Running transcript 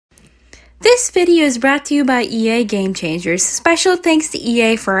This video is brought to you by EA Game Changers. Special thanks to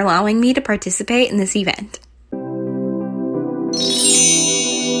EA for allowing me to participate in this event.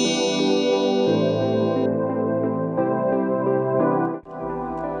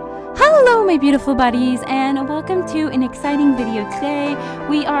 Hello my beautiful buddies, and welcome to an exciting video today.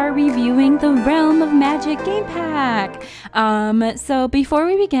 We are reviewing the Realm of Magic game pack. So before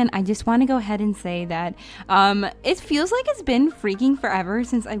we begin, I just want to go ahead and say that it feels like it's been freaking forever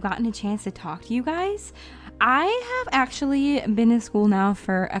since I've gotten a chance to talk to you guys. I have actually been in school now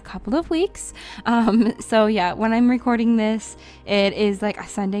for a couple of weeks. So yeah, when I'm recording this, it is like a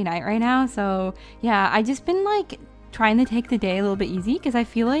Sunday night right now. So yeah, I just been like trying to take the day a little bit easy because I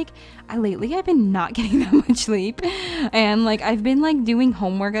feel like lately I've been not getting that much sleep, and like I've been like doing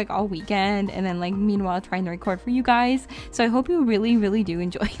homework like all weekend, and then like meanwhile trying to record for you guys. So I hope you really do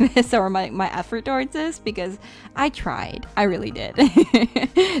enjoy this, or my effort towards this, because I tried. I really did.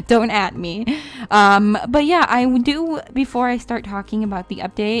 Don't at me. But yeah, I do, before I start talking about the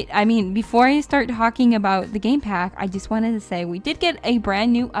update, before I start talking about the game pack, I just wanted to say we did get a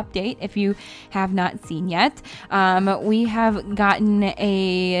brand new update. If you have not seen yet, we have gotten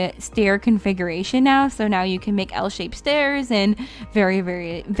a stair configuration now, so now you can make L-shaped stairs and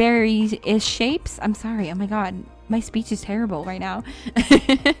various shapes. I'm sorry, oh my god, my speech is terrible right now.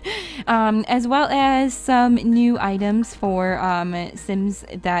 As well as some new items for Sims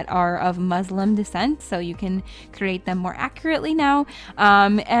that are of Muslim descent, so you can create them more accurately now.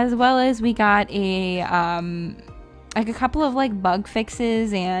 As well as we got a like a couple of like bug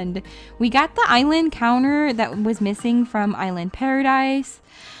fixes, and we got the island counter that was missing from Island Paradise.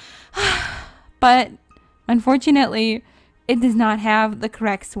 But unfortunately it does not have the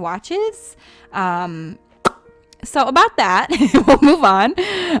correct swatches. So about that, we'll move on.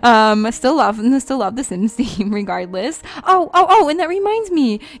 Still love the Sims theme regardless. Oh, and that reminds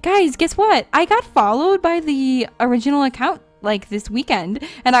me, guys, guess what? I got followed by the original account like this weekend,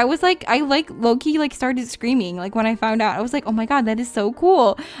 and I was like, I like low-key like started screaming like when I found out. I was like, oh my god, that is so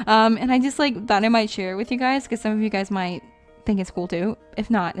cool. And I just like thought I might share it with you guys because some of you guys might think it's cool too.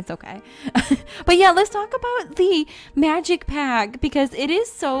 If not, it's okay. But yeah, let's talk about the magic pack because it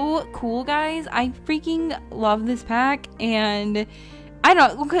is so cool, guys. I freaking love this pack, and I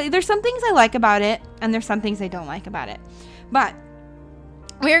don't know, okay, there's some things I like about it and there's some things I don't like about it, but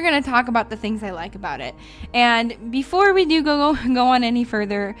we're going to talk about the things I like about it. And before we do go on any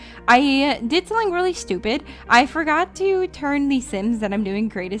further, I did something really stupid. I forgot to turn the Sims that I'm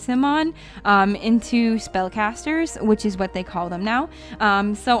doing Create a Sim on into spellcasters, which is what they call them now.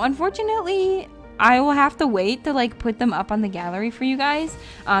 So unfortunately, I will have to wait to like put them up on the gallery for you guys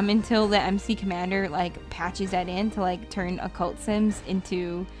until the MC Commander like patches that in to like turn occult Sims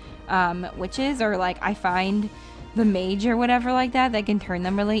into witches, or like I find the mage or whatever like that can turn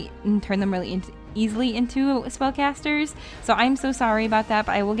them really easily into spellcasters. So I'm so sorry about that,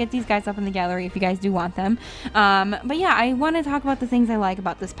 but I will get these guys up in the gallery if you guys do want them. But yeah, I want to talk about the things I like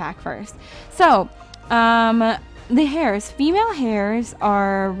about this pack first. So the hairs, female hairs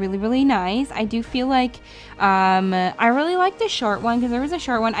are really nice. I do feel like I really like the short one because there was a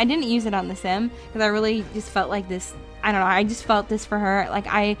short one. I didn't use it on the Sim because I really just felt like this, I don't know, I just felt this for her. Like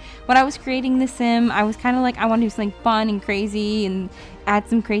when I was creating the Sim, I was kind of like, I want to do something fun and crazy and add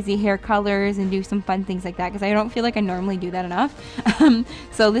some crazy hair colors and do some fun things like that because I don't feel like I normally do that enough.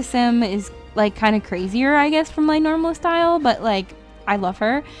 So this Sim is like kind of crazier, I guess, from my normal style, but like I love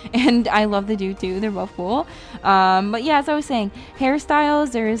her, and I love the dude too. They're both cool. But yeah, as I was saying,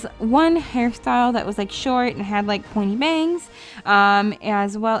 hairstyles, there's one hairstyle that was like short and had like pointy bangs,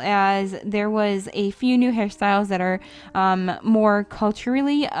 as well as there was a few new hairstyles that are more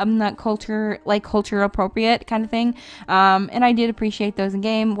culturally, not culture appropriate kind of thing, and I did appreciate those in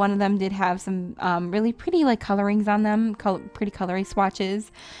game. One of them did have some really pretty like colorings on them, pretty colory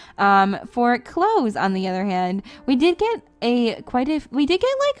swatches. For clothes, on the other hand, we did get quite a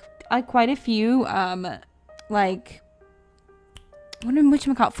few like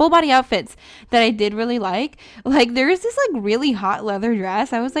full body outfits that I did really like. Like there's this like really hot leather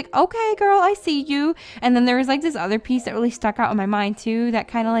dress. I was like, okay girl, I see you. And then there was like this other piece that really stuck out in my mind too, that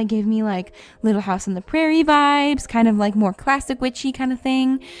kind of like gave me like Little House on the Prairie vibes, kind of like more classic witchy kind of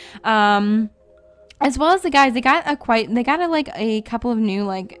thing. As well as the guys, they got a couple of new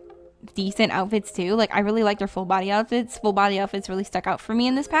like decent outfits too. Like I really like their full body outfits. Full body outfits really stuck out for me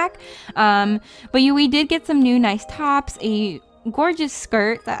in this pack. But we did get some new nice tops, a gorgeous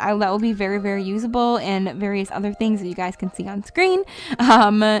skirt that will be very usable, and various other things that you guys can see on screen.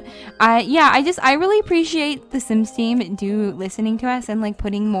 I really appreciate the Sims team listening to us and like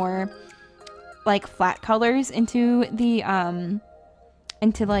putting more like flat colors into the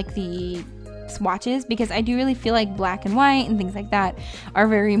into like the swatches, because I do really feel like black and white and things like that are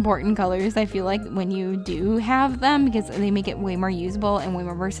very important colors. I feel like when you do have them, because they make it way more usable and way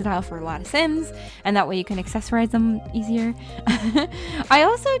more versatile for a lot of Sims, and that way you can accessorize them easier. I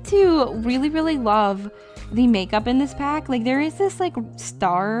also too really love the makeup in this pack. Like there is this like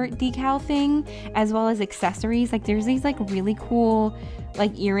star decal thing, as well as accessories. Like there's these like really cool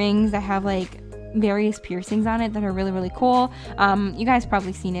like earrings that have like various piercings on it that are really cool. You guys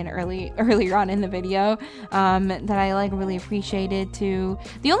probably seen it earlier on in the video, that I like really appreciated too.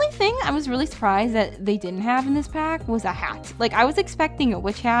 The only thing I was really surprised that they didn't have in this pack was a hat. Like I was expecting a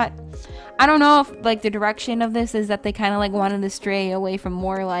witch hat. I don't know if like the direction of this is that they kind of like wanted to stray away from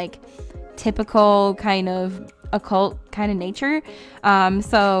more like typical kind of occult kind of nature.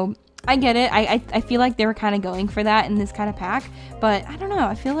 So I get it. I feel like they were kind of going for that in this kind of pack, but I don't know.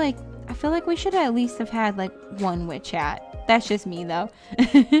 I feel like we should at least have had like one witch hat. That's just me though.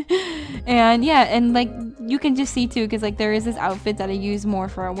 And yeah, and like you can just see too, because like there is this outfit that I use more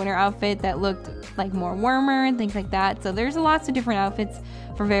for a winter outfit that looked like more warmer and things like that. So there's lots of different outfits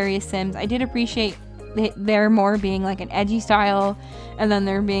for various Sims. I did appreciate there more being like an edgy style, and then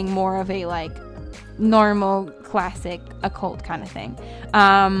there being more of a like normal classic occult kind of thing.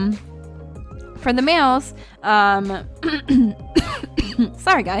 For the males,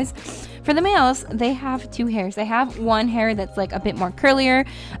 sorry guys. For the males, they have two hairs. They have one hair that's like a bit more curlier,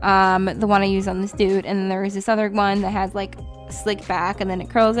 the one I use on this dude, and then there is this other one that has like slick back and then it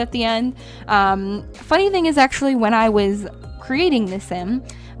curls at the end. Funny thing is, actually, when I was creating this Sim,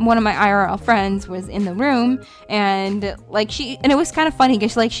 one of my IRL friends was in the room, and like it was kind of funny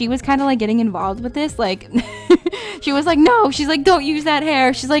because like she was kind of like getting involved with this, like she was like, no, she's like, don't use that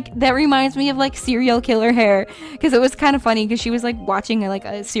hair. She's like, that reminds me of like serial killer hair, because it was kind of funny because she was like watching like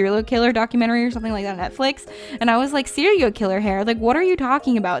a serial killer documentary or something like that on Netflix, and I was like, serial killer hair, like what are you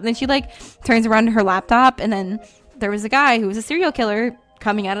talking about? And then she like turns around to her laptop, and then there was a guy who was a serial killer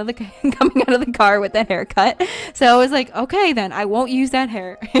coming out of the car with that haircut. So I was like, okay, then I won't use that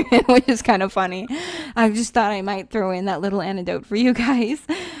hair, which is kind of funny. I just thought I might throw in that little anecdote for you guys.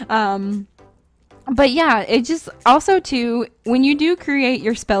 But yeah, it just also too, when you do create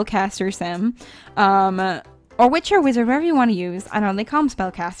your spellcaster Sim, or witch or wizard, whatever you want to use, I don't know, they call them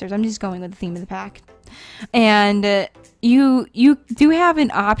spellcasters. I'm just going with the theme of the pack. And you do have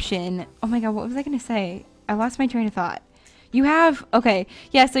an option. Oh my god, what was I gonna say? I lost my train of thought. You have, okay,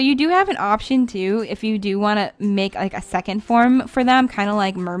 yeah, so you do have an option too, if you do want to make like a second form for them, kind of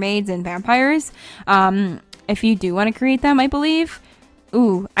like mermaids and vampires. If you do want to create them, I believe.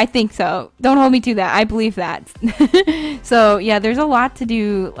 Ooh, I think so. Don't hold me to that. I believe that. So yeah, there's a lot to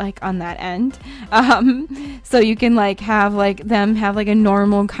do like on that end. So you can like have like them have like a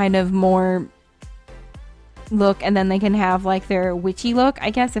normal kind of more look, and then they can have like their witchy look, I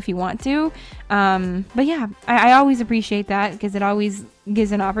guess, if you want to. But yeah, I always appreciate that, because it always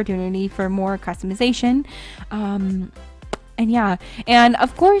gives an opportunity for more customization. And yeah, and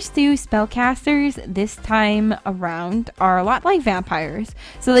of course too, spellcasters this time around are a lot like vampires,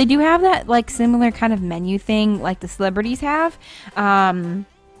 so they do have that like similar kind of menu thing like the celebrities have,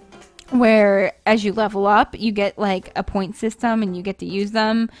 where as you level up, you get like a point system and you get to use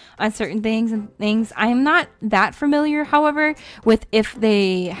them on certain things and things. I am not that familiar, however, with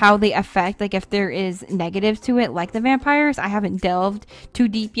how they affect, like if there is negatives to it, like the vampires. I haven't delved too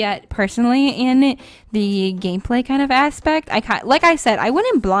deep yet personally in the gameplay kind of aspect. Like I said, I went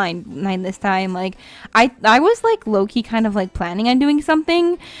in blind this time. Like I was like low-key kind of like planning on doing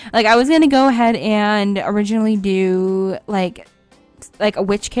something. Like I was gonna go ahead and originally do like a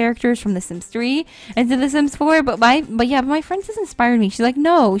witch characters from The Sims 3 into The Sims 4, but my friend just inspired me. She's like,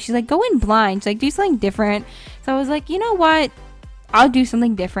 no, she's like, go in blind. She's like, do something different. So I was like, you know what? I'll do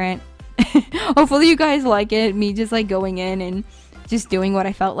something different. Hopefully you guys like it. Me just like going in and just doing what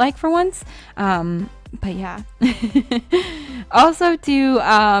I felt like for once. But yeah. Also too,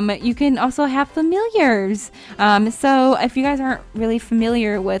 you can also have familiars. So if you guys aren't really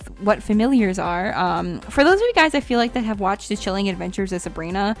familiar with what familiars are, for those of you guys I feel like that have watched The Chilling Adventures of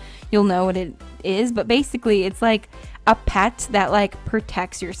Sabrina, you'll know what it is. But basically it's like a pet that like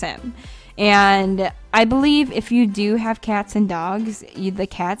protects your Sim. And I believe if you do have cats and dogs, the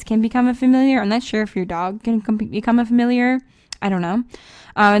cats can become a familiar. I'm not sure if your dog can become a familiar. I don't know.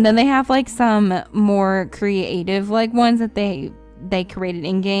 And then they have like some more creative like ones that they they created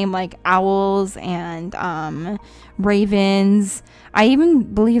in game, like owls and ravens. I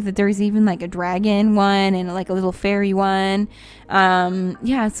even believe that there's even like a dragon one and like a little fairy one.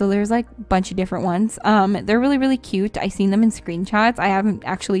 Yeah, so there's like a bunch of different ones. They're really, really cute. I've seen them in screenshots. I haven't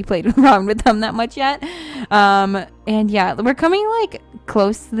actually played around with them that much yet. And yeah, we're coming like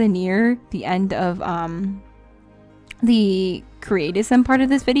close to near the end of the creative part of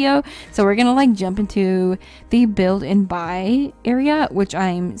this video, so we're gonna like jump into the build and buy area, which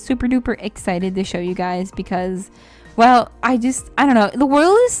I'm super duper excited to show you guys because, well, I don't know, the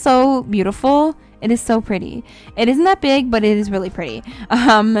world is so beautiful. It is so pretty. It isn't that big, but it is really pretty.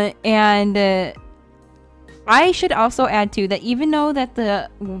 And I should also add too that even though that the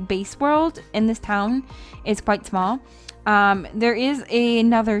base world in this town is quite small, there is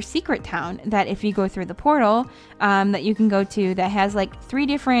another secret town that if you go through the portal, that you can go to, that has like 3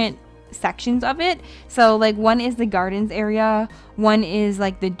 different sections of it. So like one is the gardens area, one is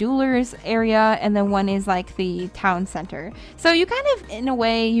like the duelers area, and then one is like the town center. So you kind of, in a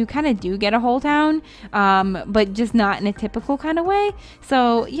way, you kind of do get a whole town, but just not in a typical kind of way.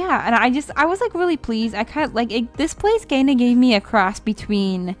 So yeah, and I was like really pleased. I kind of like this place kind of gave me a cross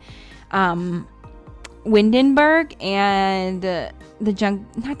between Windenburg and not the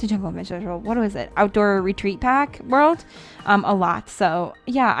jungle adventure, what was it, outdoor retreat pack world, a lot. So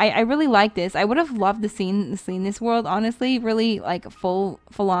yeah, I really like this. I would have loved to seen this world, honestly, really like full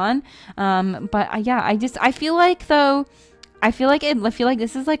on. But yeah, I feel like this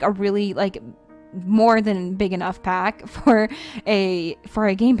is like a really like more than big enough pack for a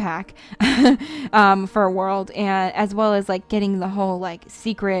game pack for a world, and as well as like getting the whole like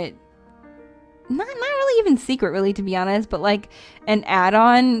secret, not really even secret really, to be honest, but like an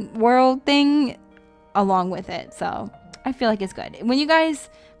add-on world thing along with it. So I feel like it's good. When you guys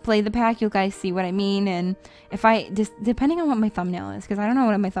play the pack, you guys see what I mean. And if I just, depending on what my thumbnail is, because I don't know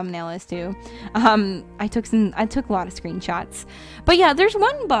what my thumbnail is too, I took a lot of screenshots. But yeah, there's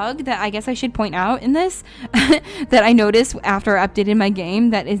one bug that I guess I should point out in this that I noticed after I updated my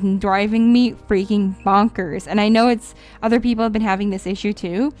game that is driving me freaking bonkers. And I know it's other people have been having this issue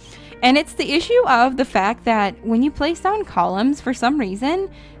too. And it's the issue of the fact that when you place down columns, for some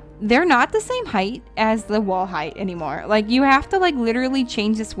reason, they're not the same height as the wall height anymore. Like, you have to like literally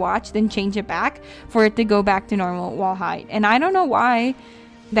change the swatch, then change it back for it to go back to normal wall height. And I don't know why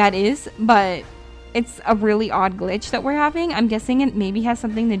that is, but it's a really odd glitch that we're having. I'm guessing it maybe has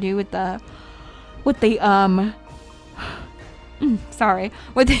something to do with the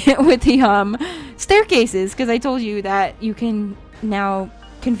staircases, because I told you that you can now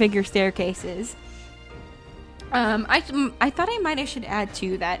configure staircases. I thought I should add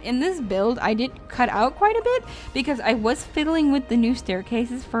too that in this build I did cut out quite a bit because I was fiddling with the new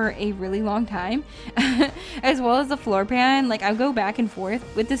staircases for a really long time, as well as the floor pan. Like, I go back and forth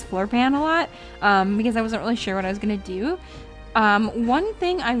with this floor pan a lot because I wasn't really sure what I was gonna do. One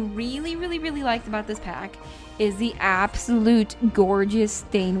thing I really liked about this pack is the absolute gorgeous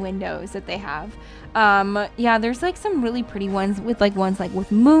stain windows that they have. Yeah, there's like some really pretty ones with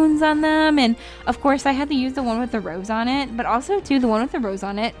with moons on them, and of course I had to use the one with the rose on it, but also too the one with the rose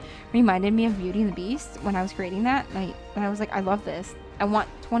on it reminded me of Beauty and the Beast when I was creating that, and I was like, I love this. I want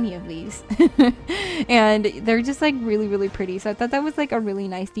 20 of these. And they're just like really pretty. So I thought that was like a really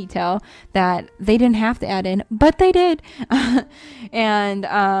nice detail that they didn't have to add in, but they did. And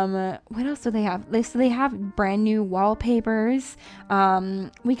what else do they have? They have brand new wallpapers.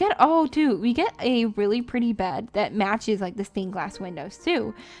 We get a really pretty bed that matches like the stained glass windows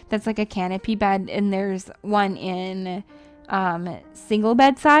too. That's like a canopy bed, and there's one in single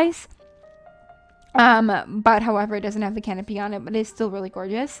bed size. But however, it doesn't have the canopy on it, but it's still really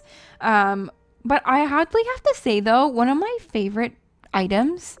gorgeous. But I hardly have to say though, one of my favorite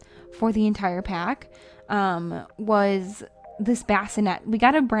items for the entire pack, was this bassinet. We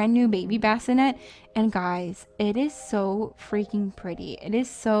got a brand new baby bassinet, and guys, it is so freaking pretty. It is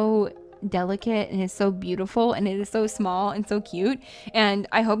so delicate, and it's so beautiful, and it is so small and so cute. And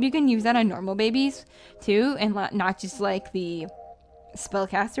I hope you can use that on normal babies too, and not just like the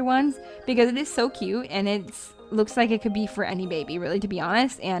spellcaster ones, because it is so cute, and it's looks like it could be for any baby, really, to be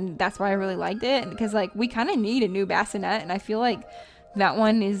honest. And that's why I really liked it, because like we kind of need a new bassinet, and I feel like that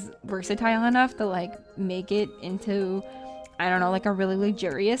one is versatile enough to like make it into, I don't know, like a really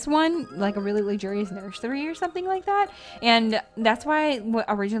luxurious one, like a really luxurious nursery or something like that. And that's why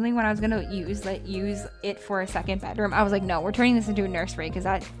originally when I was gonna use it for a second bedroom, I was like, no, we're turning this into a nursery because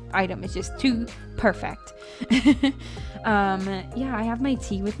that item is just too perfect. Yeah, I have my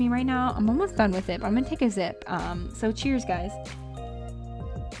tea with me right now. I'm almost done with it, but I'm gonna take a sip. So cheers, guys.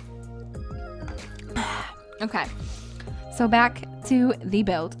 Okay. So back to the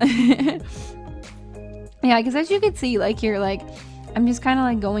build. Yeah, because as you can see, like here, like I'm just kind of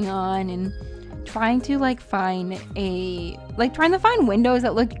like going on and trying to like find windows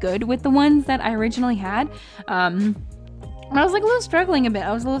that looked good with the ones that I originally had. I was like a little struggling a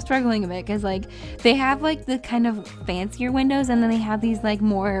bit. Because like they have like the kind of fancier windows, and then they have these like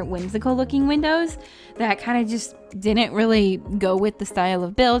more whimsical looking windows that kind of just didn't really go with the style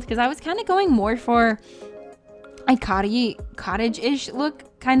of build, because I was kind of going more for a cottage-ish look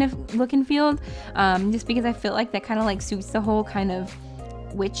and feel, just because I feel like that kind of like suits the whole kind of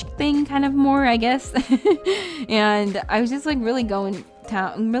witch thing kind of more, I guess. And I was just like really going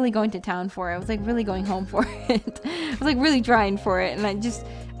to town for it. I was like really going home for it. I was like really trying for it, and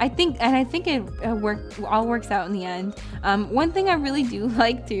I think it all works out in the end. One thing I really do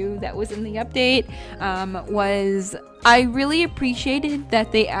like too that was in the update was I really appreciated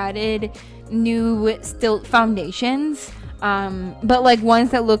that they added new stilt foundations, but like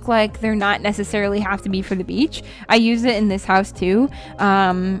ones that look like they're not necessarily have to be for the beach. I use it in this house too.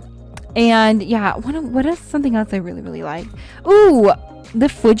 And yeah, what is something else I really like? Ooh, the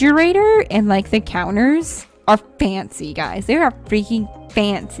refrigerator and like the counters are fancy, guys. They are freaking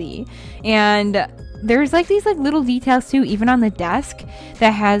fancy. And there's like these like little details too, even on the desk,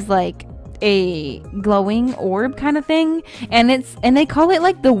 that has like a glowing orb kind of thing, and they call it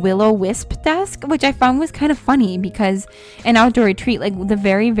like the will-o-wisp desk, which I found was kind of funny, because in Outdoor Retreat, like the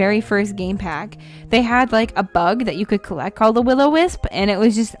very first game pack, they had like a bug that you could collect called the will-o-wisp, and it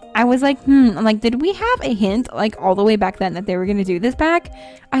was just, I was like, I'm like, did we have a hint like all the way back then that they were gonna do this pack?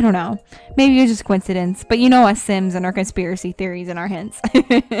 I don't know, maybe it was just coincidence, but you know us Sims and our conspiracy theories and our hints.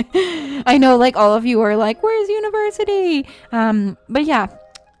 I know like all of you are like, where's university? But yeah,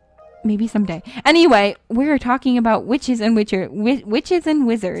 maybe someday. Anyway, we're talking about witches and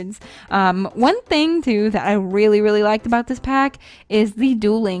wizards. One thing too that I really liked about this pack is the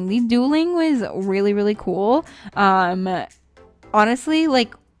dueling. The dueling was really cool. Honestly,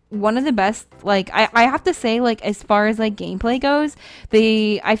 like one of the best, like I have to say, like as far as like gameplay goes,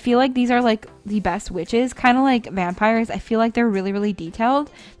 I feel like these are like the best witches, kind of like vampires. I feel like they're really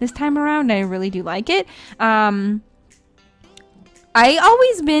detailed this time around. I really do like it. I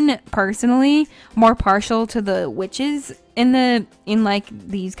always been personally more partial to the witches in like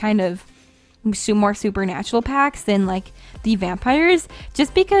these kind of more supernatural packs than like the vampires,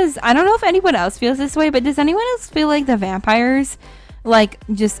 just because I don't know if anyone else feels this way, but does anyone else feel like the vampires like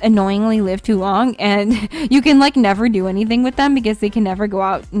just annoyingly live too long, and you can like never do anything with them because they can never go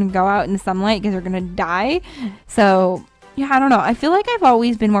out in the sunlight because they're gonna die? So yeah, I don't know, I feel like I've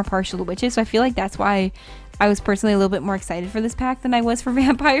always been more partial to witches, so I feel like that's why I was personally a little bit more excited for this pack than I was for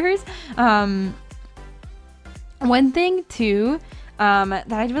vampires. One thing too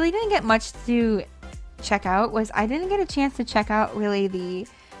that I really didn't get much to check out was I didn't get a chance to check out really the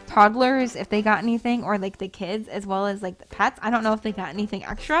toddlers, if they got anything, or like the kids, as well as like the pets. I don't know if they got anything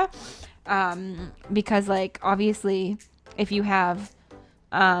extra, because like obviously if you have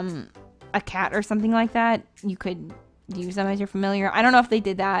a cat or something like that, you could use them as your familiar. I don't know if they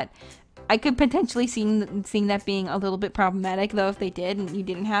did that. I could potentially seeing that being a little bit problematic though if they did and you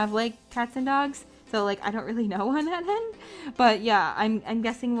didn't have like cats and dogs. So like I don't really know on that end. But yeah, I'm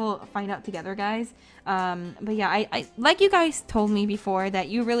guessing we'll find out together, guys. But yeah, I like you guys told me before that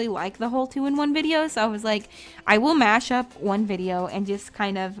you really like the whole 2-in-1 video. So I was like, I will mash up one video and just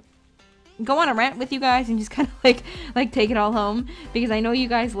kind of go on a rant with you guys and just kind of like take it all home, because I know you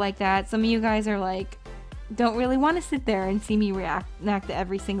guys like that. Some of you guys are like, don't really want to sit there and see me react to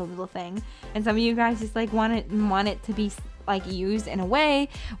every single little thing, and some of you guys just like want it to be like used in a way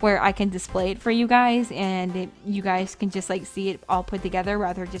where I can display it for you guys, and you guys can just like see it all put together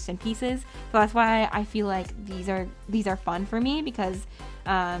rather just in pieces. So that's why I feel like these are fun for me, because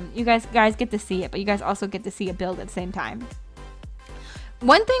you guys get to see it, but you guys also get to see a build at the same time.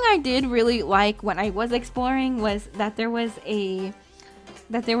 One thing I did really like when I was exploring was that there was a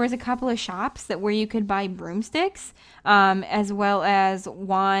couple of shops where you could buy broomsticks, as well as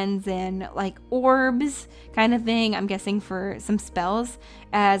wands and like orbs kind of thing, I'm guessing for some spells,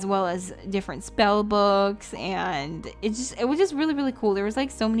 as well as different spell books, and it was just really cool. There was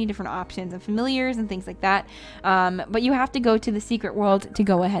like so many different options and familiars and things like that, but you have to go to the secret world to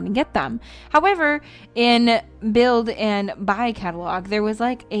go ahead and get them. However, in build and buy catalog, there was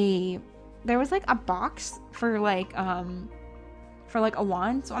like a box for like a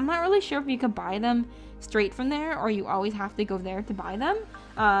wand, so I'm not really sure if you could buy them straight from there or you always have to go there to buy them.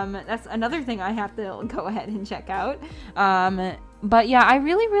 That's another thing I have to go ahead and check out. But yeah, I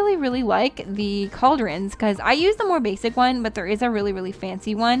really like the cauldrons because I use the more basic one, but there is a really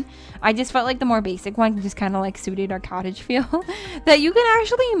fancy one. I just felt like the more basic one just kind of like suited our cottage feel. That you can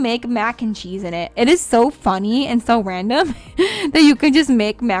actually make mac and cheese in it. It is so funny and so random that you could just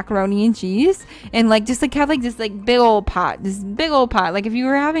make macaroni and cheese and like just like have like this like big old pot. Like if you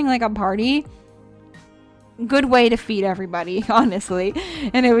were having like a party, good way to feed everybody, honestly.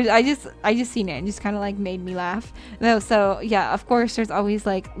 And it was I just seen it and just kind of like made me laugh. So yeah, of course there's always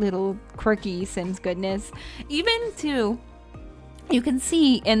like little quirky Sims goodness. Even too, you can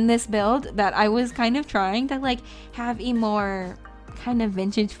see in this build that I was kind of trying to like have a more kind of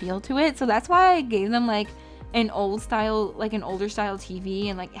vintage feel to it. So that's why I gave them like an older style TV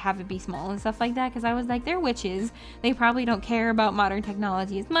and like have it be small and stuff like that, because I was like, they're witches, they probably don't care about modern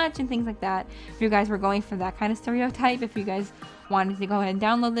technology as much and things like that. If you guys were going for that kind of stereotype, if you guys wanted to go ahead and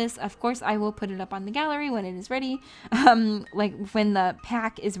download this, of course I will put it up on the gallery when it is ready, like when the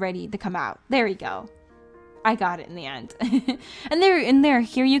pack is ready to come out. There we go, I got it in the end. And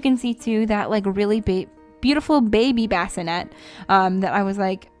here you can see too that like really beautiful baby bassinet that I was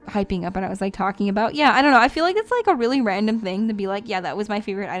like hyping up and I was like talking about. Yeah, I don't know, I feel like it's like a really random thing to be like, yeah, that was my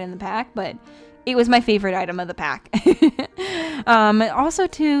favorite item in the pack, but it was my favorite item of the pack. Also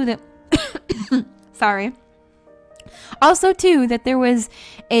too that sorry, also too that there was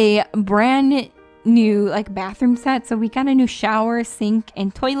a brand new like bathroom set. So we got a new shower, sink,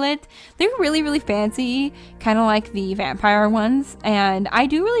 and toilet. They're really fancy, kind of like the vampire ones, and I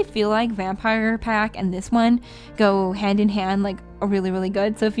do really feel like vampire pack and this one go hand in hand, like really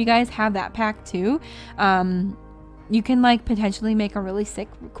good. So if you guys have that pack too, you can like potentially make a really sick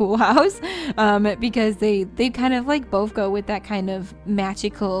cool house, because they kind of like both go with that kind of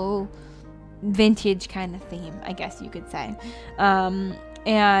magical vintage kind of theme, I guess you could say.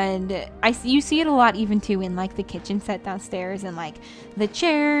 And you see it a lot even too in like the kitchen set downstairs and like the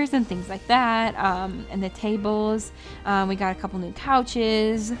chairs and things like that, and the tables. We got a couple new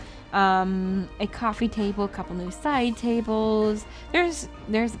couches, a coffee table, a couple new side tables. There's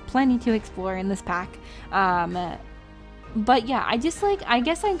plenty to explore in this pack. But yeah, I guess I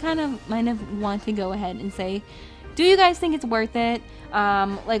kind of want to go ahead and say, do you guys think it's worth it?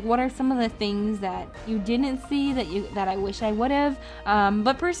 Like, what are some of the things that you didn't see that I wish I would have?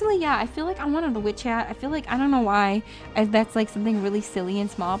 But personally, yeah, I feel like I wanted a witch hat. I feel like, I don't know why, that's like something really silly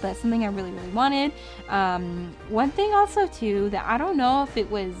and small, but that's something I really wanted. One thing also too, that I don't know if it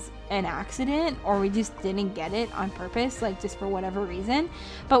was an accident or we just didn't get it on purpose, like just for whatever reason,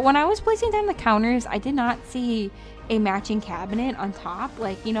 but when I was placing down the counters, I did not see a matching cabinet on top,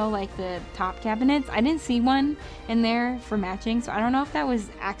 like, you know, like the top cabinets. I didn't see one in there for matching, so I don't know if that was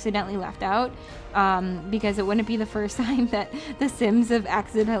accidentally left out, because it wouldn't be the first time that the Sims have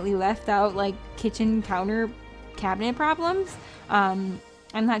accidentally left out like kitchen counter cabinet problems. I'm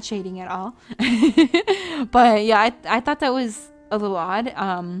not shading at all. But yeah, I thought that was a little odd,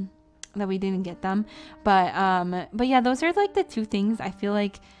 that we didn't get them, but yeah, those are like the two things I feel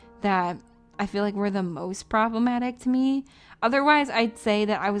like were the most problematic to me. Otherwise, I'd say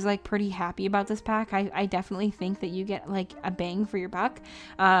that I was like pretty happy about this pack. I definitely think that you get like a bang for your buck.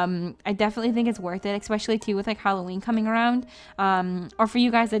 I definitely think it's worth it, especially too with like Halloween coming around, or for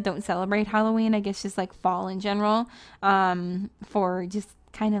you guys that don't celebrate Halloween, I guess just like fall in general, for just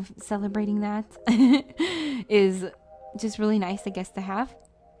kind of celebrating that is just really nice, I guess, to have.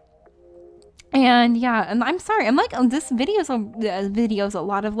 And yeah, and I'm sorry, I'm like, this video's a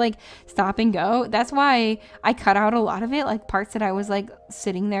lot of like stop and go. That's why I cut out a lot of it, like parts that I was like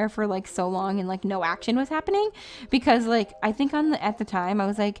sitting there for like so long and like no action was happening, because like I think at the time I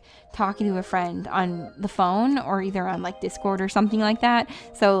was like talking to a friend on the phone or either on like Discord or something like that.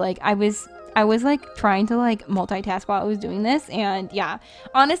 So like I was like trying to like multitask while I was doing this. And yeah,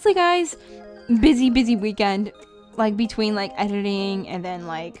 honestly guys, busy weekend, like between like editing and then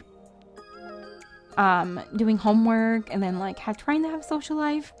like doing homework and then like trying to have a social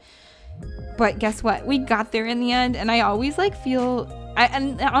life. But guess what, we got there in the end. And I always like feel,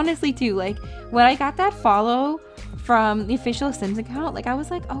 and honestly too, like when I got that follow from the official Sims account, like I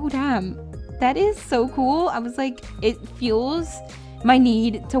was like, oh damn, that is so cool. I was like, it fuels my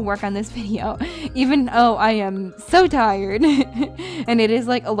need to work on this video, even though I am so tired and it is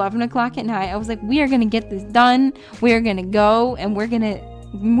like 11 o'clock at night. I was like, we are gonna get this done, we are gonna go, and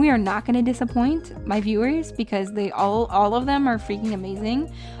we are not going to disappoint my viewers, because they all of them are freaking amazing,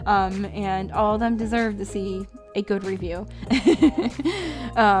 and all of them deserve to see a good review.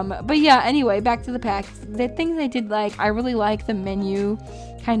 But yeah, anyway, back to the packs. The things I did like, I really like the menu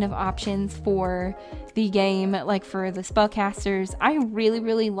kind of options for like the game, like for the spellcasters, I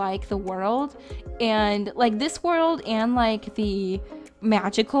really like the world, and like this world and like the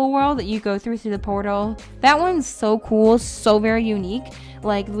magical world that you go through the portal. That one's so cool, so very unique,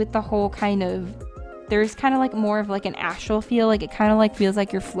 like with the whole kind of, there's kind of like more of like an astral feel, like it kind of like feels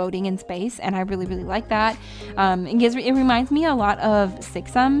like you're floating in space, and I really like that. It reminds me a lot of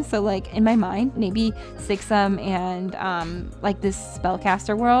Sixum, so like in my mind maybe Sixum and like this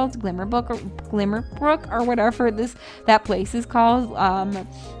spellcaster world, Glimmerbrook or whatever that place is called,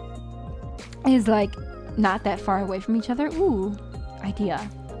 is like not that far away from each other. Ooh, idea.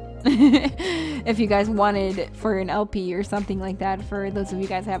 If you guys wanted for an LP or something like that, for those of you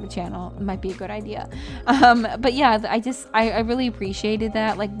guys that have a channel, it might be a good idea. But yeah, I really appreciated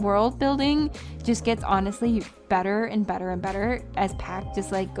that. Like world building just gets honestly better and better as pack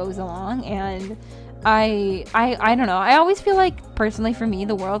just like goes along, and I don't know, I always feel like personally for me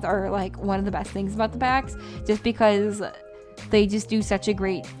the worlds are like one of the best things about the packs, just because they just do such a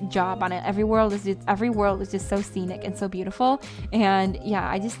great job on it. Every world is just so scenic and so beautiful, and yeah,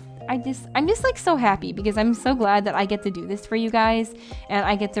 I'm just like so happy because I'm so glad that I get to do this for you guys, and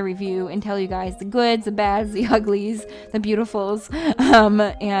I get to review and tell you guys the goods, the bads, the uglies, the beautifuls,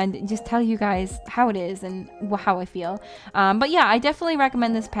 and just tell you guys how it is and how I feel. But yeah, I definitely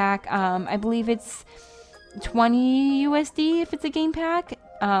recommend this pack. I believe it's 20 USD if it's a game pack.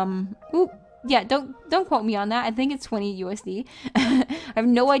 Yeah, don't quote me on that. I think it's 20 USD. I have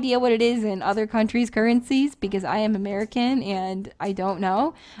no idea what it is in other countries' currencies because I am American and I don't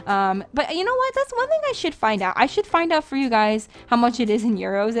know. But you know what? That's one thing I should find out. I should find out for you guys how much it is in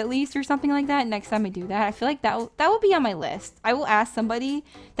euros at least, or something like that. Next time I do that, I feel like that will be on my list. I will ask somebody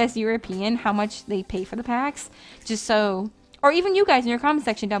that's European how much they pay for the packs, just so. Or even you guys in your comment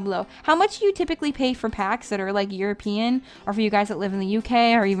section down below, how much do you typically pay for packs that are like European, or for you guys that live in the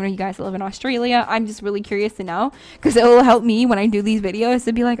UK, or even you guys that live in Australia? I'm just really curious to know, because it will help me when I do these videos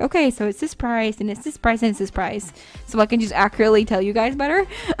to be like, okay, so it's this price, and it's this price, and it's this price, so I can just accurately tell you guys better.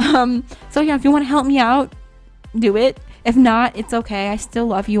 So yeah, if you want to help me out, do it. If not, it's okay. I still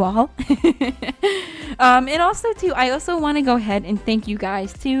love you all. And also too, I also want to go ahead and thank you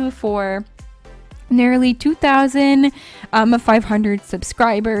guys too for nearly 2,500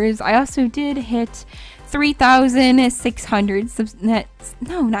 subscribers. I also did hit 3,600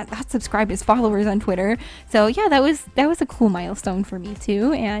 subscribers, followers on Twitter. So yeah, that was a cool milestone for me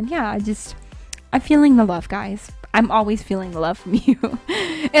too. And yeah, I'm feeling the love, guys. I'm always feeling the love from you.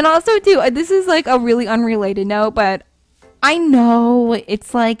 And also too, this is like a really unrelated note, but I know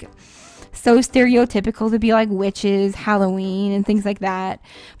it's like so stereotypical to be like witches, Halloween, and things like that.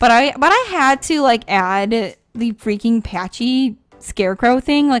 But I had to like add the freaking patchy scarecrow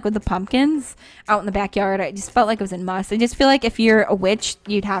thing, like with the pumpkins out in the backyard. I just felt like it was a must. I just feel like if you're a witch,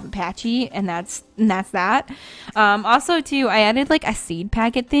 you'd have a patchy, and that's that. Also too, I added like a seed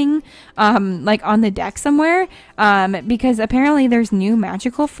packet thing, like on the deck somewhere, because apparently there's new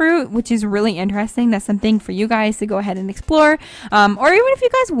magical fruit, which is really interesting. That's something for you guys to go ahead and explore, or even if you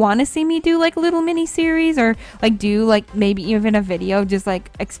guys want to see me do like a little mini series, or like do like maybe even a video just like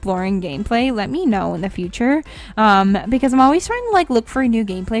exploring gameplay, let me know in the future, because I'm always trying to like look for a new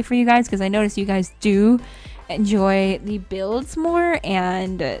gameplay for you guys, because I notice you guys do enjoy the builds more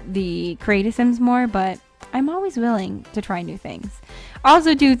and the creative sims more, but I'm always willing to try new things.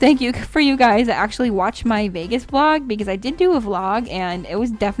 Also do thank you for you guys that actually watch my Vegas vlog, because I did do a vlog and it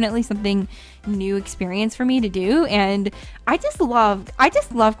was definitely something new experience for me to do, and I just love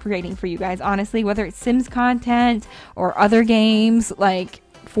creating for you guys, honestly, whether it's Sims content or other games like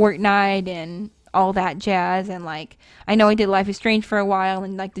Fortnite and all that jazz. And like, I know I did Life is Strange for a while,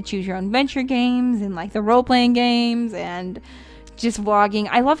 and like the choose your own adventure games, and like the role-playing games, and just vlogging.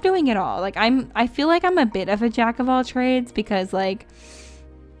 I love doing it all. Like I feel like I'm a bit of a jack of all trades, because like,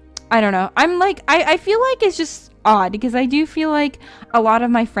 I don't know, I'm like, I feel like it's just odd, because I do feel like a lot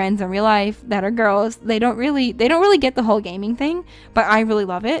of my friends in real life that are girls, they don't really get the whole gaming thing, but I really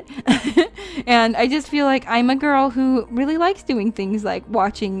love it. And I just feel like I'm a girl who really likes doing things like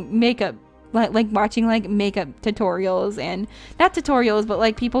watching makeup, like watching like makeup tutorials, and not tutorials, but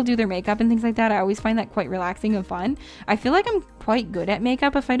like people do their makeup and things like that. I always find that quite relaxing and fun. I feel like I'm quite good at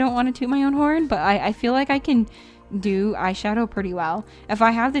makeup, if I don't want to toot my own horn, but I feel like I can do eyeshadow pretty well. If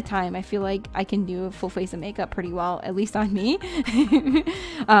I have the time, I feel like I can do a full face of makeup pretty well, at least on me.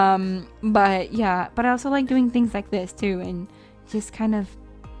 But yeah, but I also like doing things like this too, and just kind of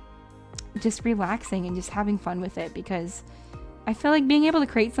just relaxing and just having fun with it, because I feel like being able to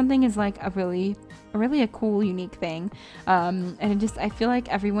create something is like a really a cool, unique thing. And I feel like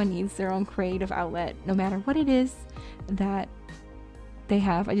everyone needs their own creative outlet, no matter what it is that they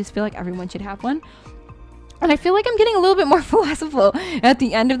have. I just feel like everyone should have one. And I feel like I'm getting a little bit more philosophical at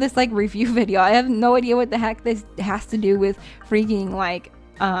the end of this like review video. I have no idea what the heck this has to do with freaking like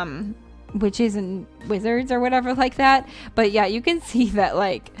witches and wizards or whatever like that. But yeah, you can see that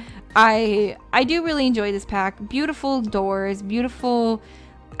like I do really enjoy this pack. Beautiful doors, beautiful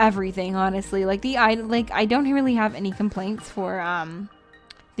everything, honestly. Like I don't really have any complaints for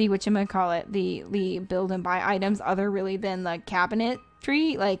the whatchamacallit, the build and buy items other really than the cabinet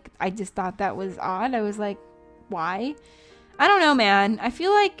tree. Like I just thought that was odd. I was like, why? I don't know, man. I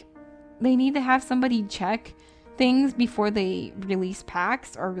feel like they need to have somebody check things before they release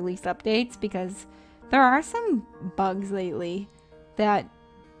packs or release updates, because there are some bugs lately that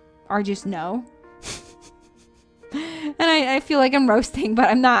are just no. And I feel like I'm roasting, but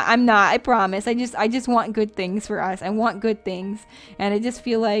I'm not, I promise. I just want good things for us. I want good things. And I just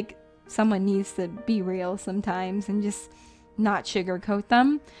feel like someone needs to be real sometimes and just not sugarcoat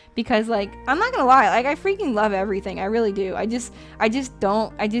them, because like, I'm not gonna lie, like I freaking love everything. I really do. I just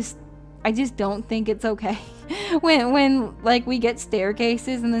don't think it's okay when like we get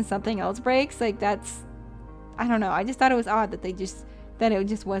staircases and then something else breaks. Like that's, I don't know. I just thought it was odd that that it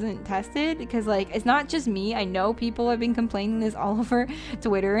just wasn't tested, because like it's not just me. I know people have been complaining this all over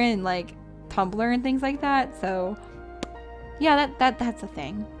Twitter and like Tumblr and things like that. So yeah, that's a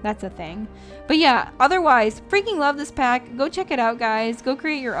thing. That's a thing. But yeah, otherwise, freaking love this pack. Go check it out, guys. Go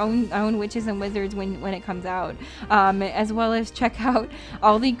create your own witches and wizards when it comes out. As well as check out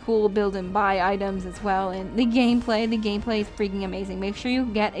all the cool build and buy items as well. And the gameplay is freaking amazing. Make sure you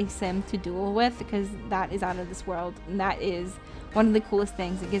get a sim to duel with, because that is out of this world. And that is one of the coolest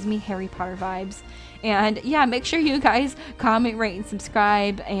things. It gives me Harry Potter vibes. And yeah, make sure you guys comment, rate, and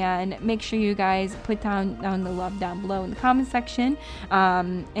subscribe, and make sure you guys put down the love down below in the comment section,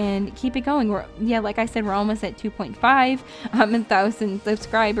 and keep it going. Yeah, like I said, we're almost at 2.5 1,000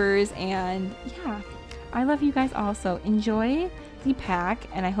 subscribers, and yeah, I love you guys all. So enjoy the pack,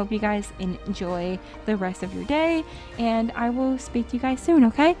 and I hope you guys enjoy the rest of your day, and I will speak to you guys soon.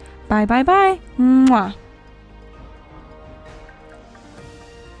 Okay, bye bye bye. Mwah.